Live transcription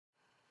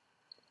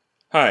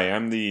Hi,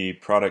 I'm the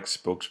product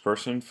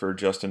spokesperson for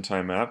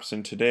Just-in-Time Apps,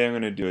 and today I'm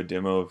going to do a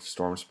demo of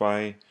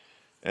Stormspy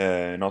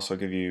and also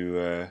give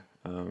you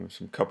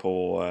some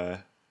couple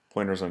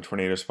pointers on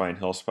TornadoSpy and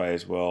HailSpy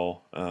as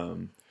well.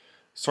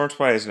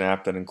 Stormspy is an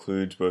app that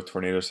includes both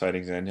tornado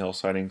sightings and hail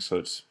sightings, so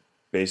it's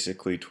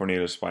basically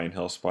TornadoSpy and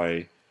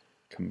HailSpy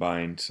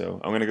combined.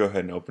 So I'm going to go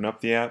ahead and open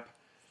up the app.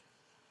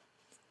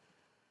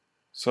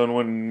 So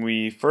when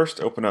we first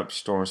open up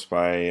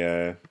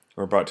Stormspy,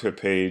 we're brought to a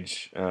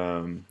page,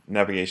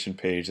 navigation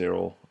page that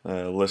will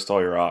list all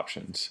your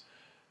options.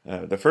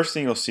 The first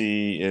thing you'll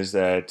see is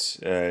that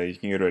you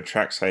can go to a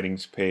track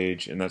sightings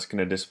page, and that's going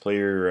to display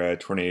your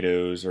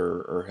tornadoes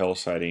or hail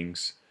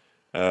sightings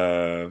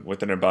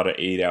within about an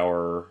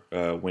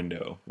 8-hour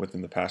window,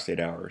 within the past 8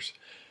 hours.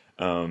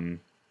 For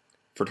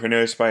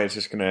TornadoSpy, it's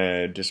just going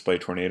to display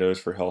tornadoes.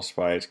 For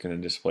HailSpy, it's going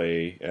to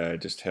display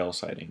just hail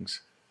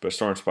sightings. But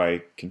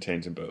Stormspy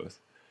contains them both.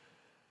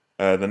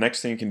 The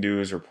next thing you can do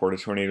is report a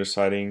tornado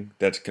sighting.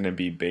 That's going to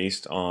be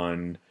based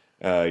on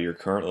your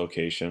current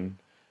location.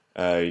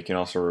 You can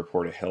also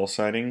report a hail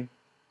sighting.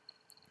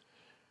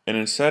 And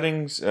in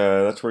settings,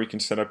 that's where you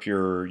can set up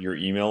your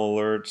email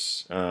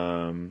alerts,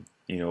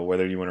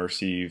 whether you want to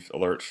receive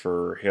alerts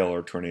for hail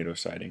or tornado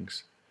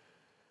sightings.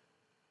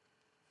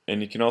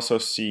 And you can also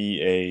see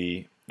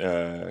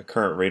a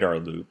current radar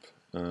loop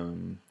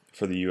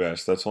for the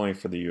US. That's only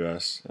for the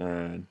US.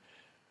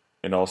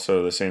 And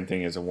also the same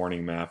thing as a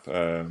warning map.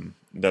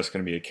 That's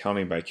going to be a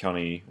county by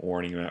county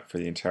warning map for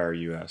the entire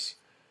US.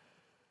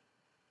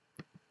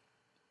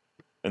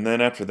 And then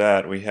after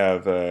that, we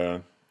have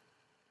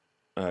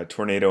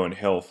tornado and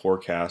hail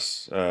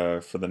forecasts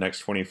for the next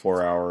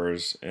 24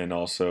 hours and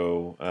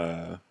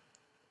also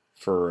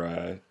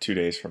for 2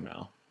 days from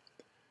now.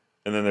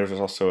 And then there's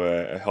also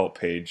a help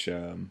page,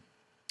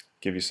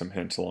 give you some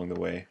hints along the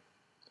way.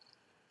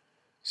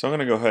 So I'm going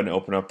to go ahead and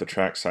open up the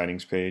track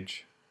sightings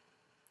page.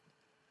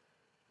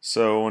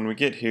 So when we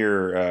get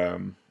here,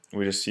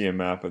 we just see a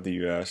map of the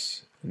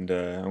US, and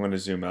I'm going to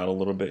zoom out a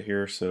little bit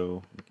here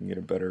so you can get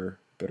a better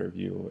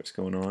view of what's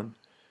going on.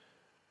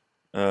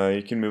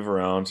 You can move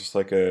around just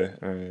like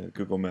a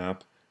Google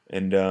map,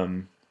 and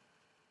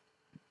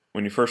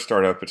when you first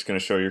start up, it's going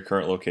to show your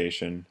current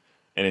location.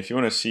 And if you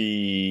want to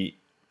see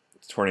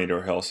tornado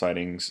or hail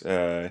sightings,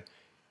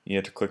 you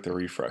have to click the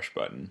refresh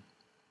button.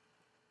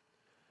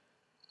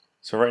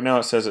 So right now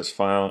it says it's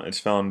found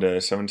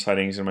 7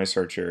 sightings in my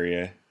search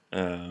area.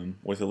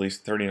 With at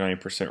least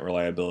 39%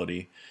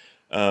 reliability.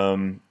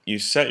 You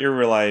set your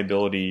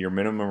reliability, your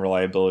minimum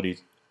reliability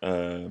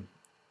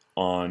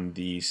on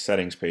the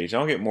settings page.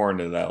 I'll get more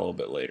into that a little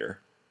bit later.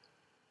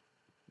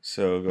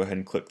 So go ahead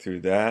and click through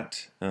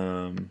that.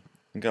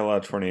 We've got a lot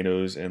of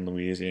tornadoes in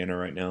Louisiana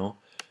right now.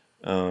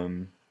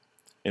 And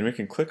we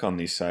can click on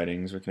these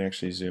sightings. We can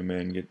actually zoom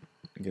in,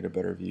 get a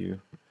better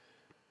view.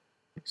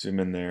 Zoom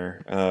in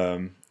there.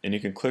 And you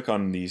can click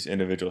on these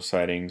individual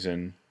sightings,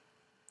 and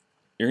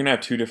you're going to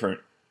have 2 different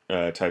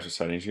types of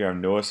sightings. You have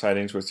NOAA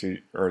sightings, which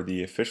are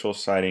the official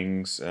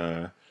sightings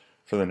for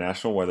the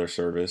National Weather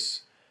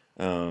Service,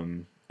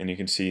 and you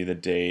can see the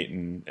date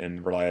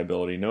and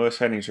reliability. NOAA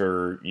sightings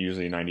are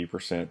usually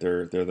 90%.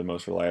 They're the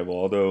most reliable,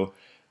 although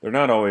they're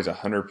not always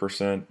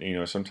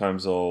 100%.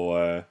 Sometimes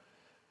they'll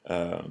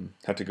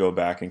have to go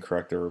back and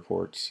correct their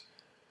reports.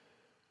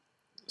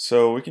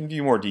 So we can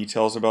view more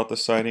details about the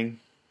sighting,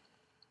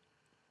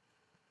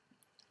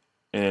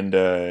 and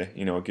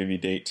give you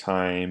date,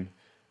 time.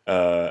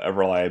 A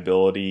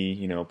reliability,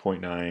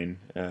 0.9,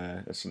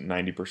 that's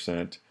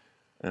 90%,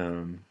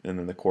 and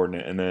then the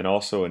coordinate, and then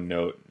also a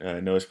note.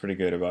 NOAA is pretty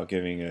good about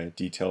giving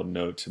detailed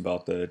notes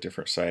about the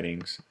different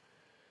sightings.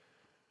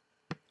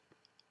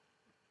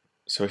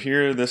 So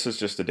here, this is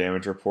just a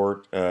damage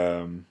report.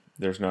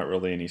 There's not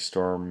really any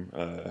storm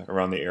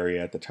around the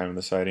area at the time of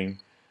the sighting.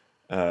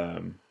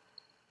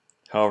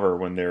 However,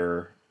 when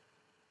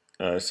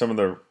some of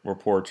the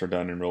reports are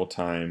done in real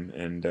time,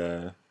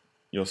 and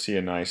you'll see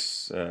a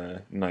nice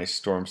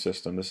storm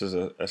system. This is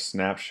a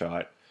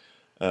snapshot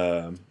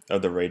of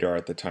the radar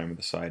at the time of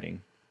the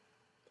sighting.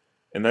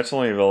 And that's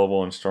only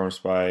available in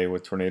Stormspy.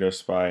 With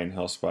TornadoSpy and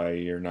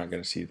HailSpy, you're not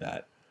going to see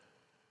that.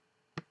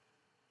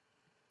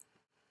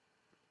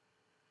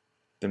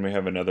 Then we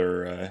have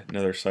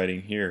another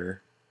sighting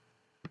here.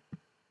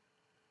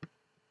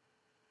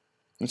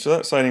 And so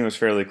that sighting was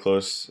fairly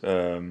close.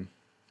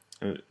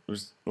 It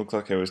looked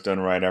like it was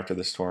done right after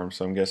the storm,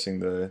 so I'm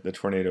guessing the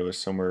tornado is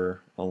somewhere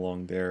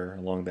along there,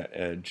 along that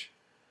edge.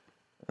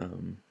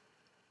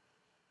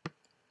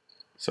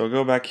 So I'll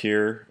go back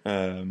here,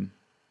 and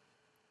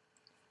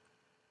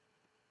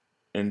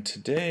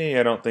today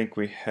I don't think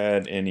we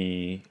had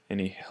any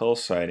hail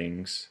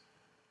sightings,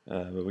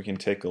 but we can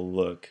take a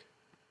look.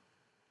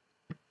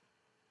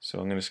 So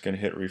I'm just going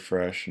to hit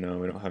refresh. No,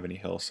 we don't have any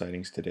hail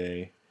sightings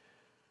today.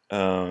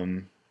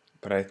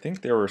 But I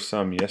think there were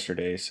some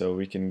yesterday, so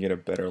we can get a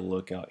better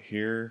look out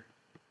here.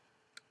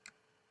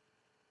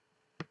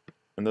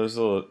 And those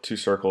little 2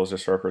 circles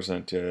just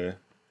represent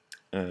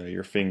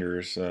your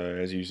fingers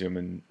as you zoom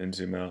in and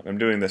zoom out. I'm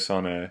doing this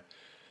on a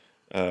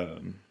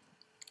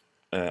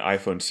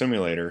iPhone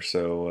simulator,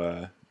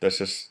 so that's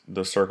just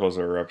those circles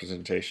are a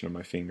representation of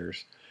my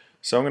fingers.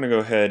 So I'm going to go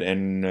ahead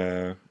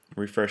and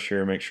refresh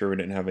here, make sure we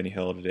didn't have any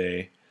hail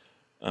today.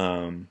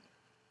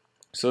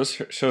 So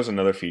this shows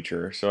another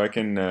feature, so I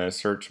can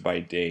search by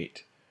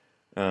date.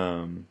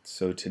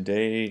 So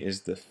today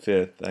is the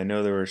 5th. I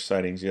know there were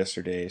sightings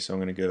yesterday, so I'm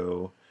going to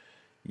go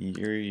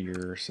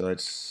year, so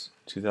that's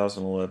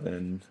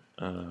 2011.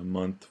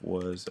 Month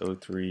was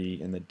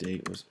 03, and the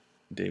date was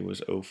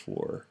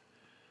 04.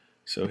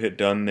 So hit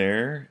done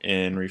there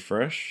and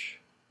refresh.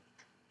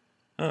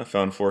 I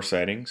found 4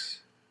 sightings.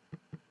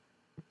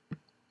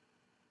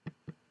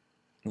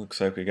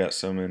 Looks like we got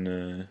some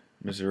in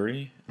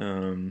Missouri.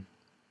 So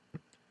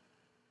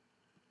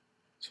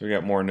we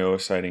got more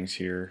NOAA sightings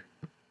here.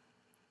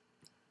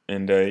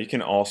 And you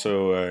can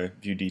also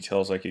view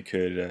details like you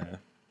could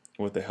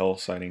with the hail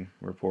sighting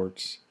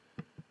reports.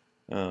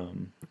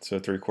 So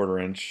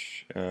 3/4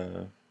 inch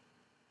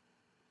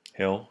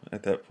hail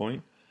at that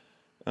point.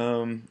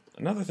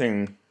 Another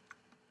thing I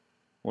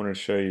wanted to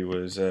show you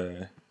was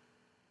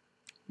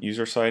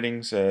user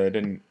sightings.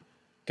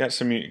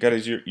 Got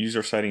a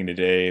user sighting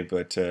today,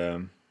 but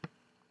didn't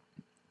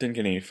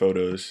get any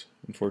photos,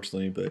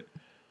 unfortunately. But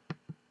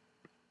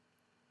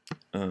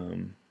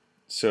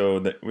so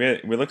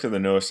we looked at the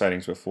NOAA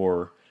sightings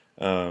before.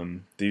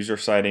 The user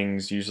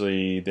sightings,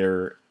 usually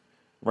they're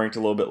ranked a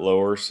little bit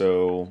lower,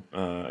 so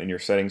in your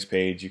settings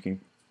page you can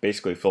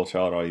basically filter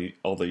out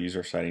all the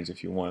user sightings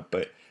if you want.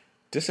 But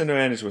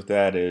disadvantage with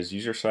that is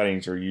user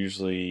sightings are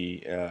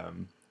usually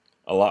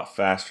a lot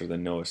faster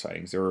than NOAA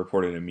sightings. They're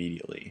reported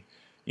immediately.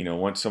 You know,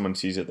 once someone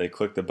sees it, they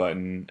click the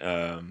button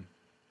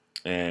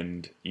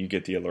and you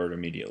get the alert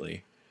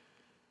immediately.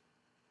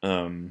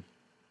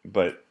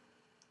 But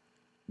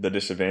the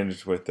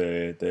disadvantage with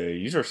the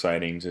user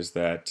sightings is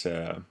that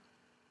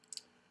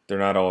they're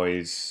not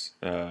always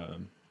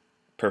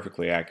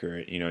perfectly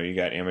accurate. You know, you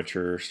got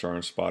amateur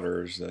storm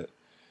spotters that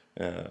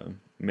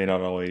may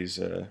not always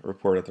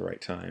report at the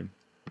right time.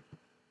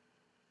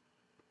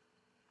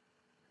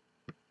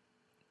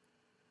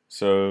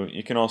 So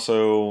you can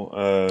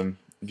also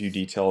view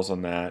details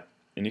on that,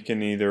 and you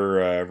can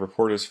either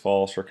report as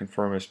false or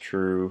confirm as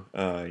true.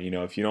 You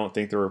know, if you don't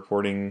think the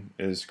reporting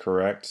is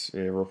correct,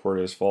 report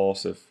it as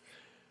false. If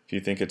you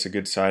think it's a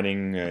good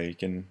sighting, you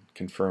can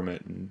confirm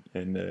it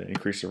and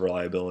increase the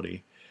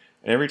reliability.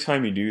 And every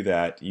time you do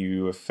that,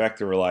 you affect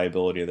the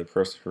reliability of the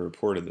person who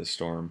reported the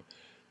storm.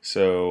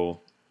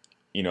 So,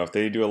 you know, if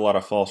they do a lot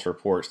of false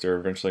reports, they're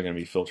eventually going to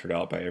be filtered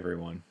out by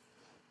everyone.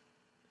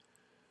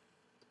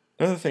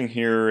 Another thing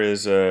here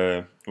is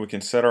we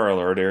can set our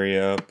alert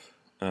area up.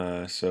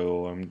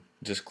 So I'm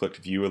just clicked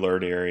View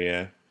Alert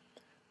Area.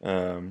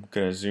 I'm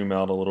going to zoom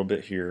out a little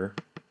bit here.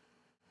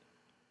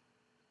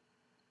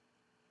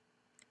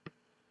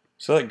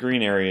 So that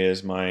green area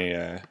is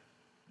my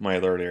my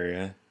alert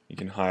area. You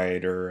can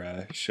hide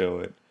or show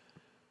it.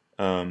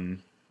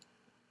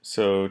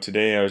 So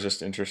today I was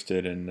just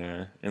interested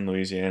in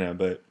Louisiana,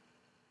 but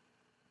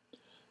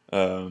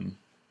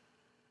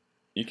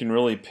you can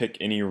really pick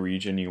any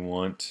region you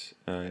want,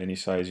 any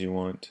size you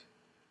want.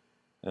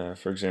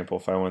 For example,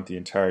 if I want the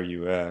entire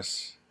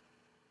U.S.,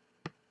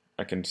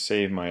 I can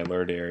save my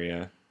alert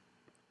area,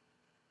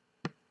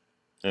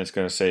 and it's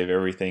going to save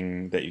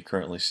everything that you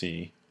currently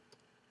see.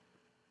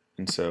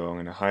 And so I'm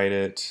going to hide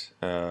it.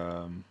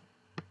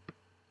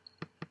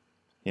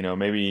 You know,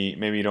 maybe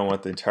you don't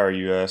want the entire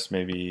U.S.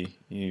 Maybe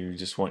you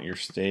just want your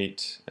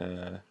state.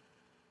 So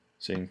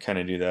you can kind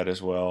of do that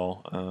as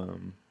well.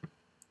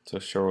 So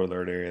show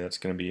alert area, that's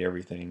going to be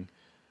everything.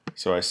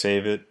 So I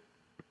save it,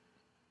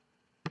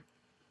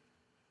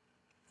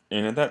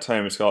 and at that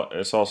time it's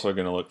also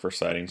going to look for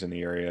sightings in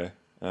the area,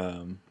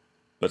 but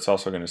it's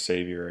also going to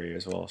save your area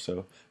as well.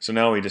 So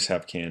now we just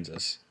have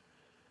Kansas,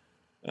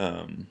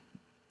 and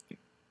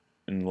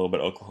a little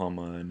bit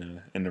Oklahoma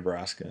and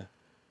Nebraska.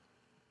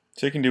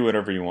 So you can do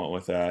whatever you want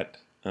with that,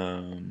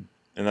 and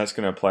that's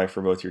going to apply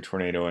for both your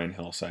tornado and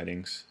hail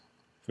sightings.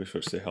 If we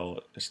switch to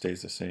hail, it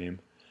stays the same.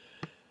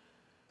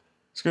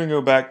 It's going to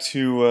go back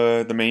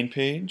to the main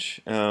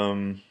page,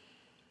 so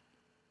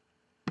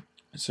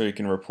you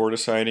can report a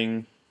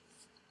sighting.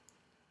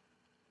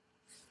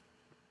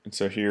 And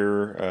so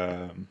here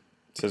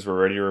it says we're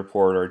ready to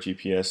report. Our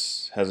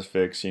GPS has a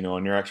fix. You know,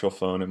 on your actual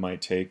phone, it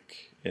might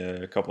take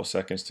a couple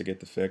seconds to get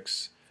the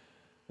fix.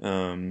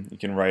 You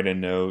can write a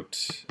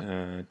note,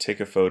 take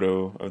a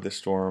photo of the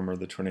storm or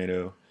the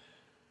tornado,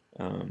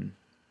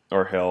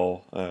 or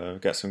hail.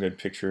 Got some good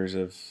pictures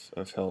of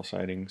hail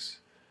sightings.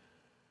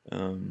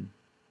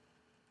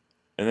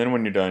 And then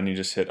when you're done, you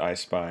just hit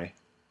HailSpy.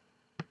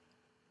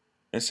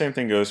 And same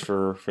thing goes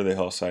for the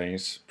hail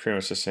sightings. Pretty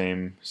much the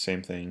same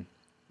thing,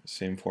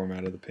 same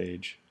format of the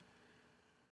page.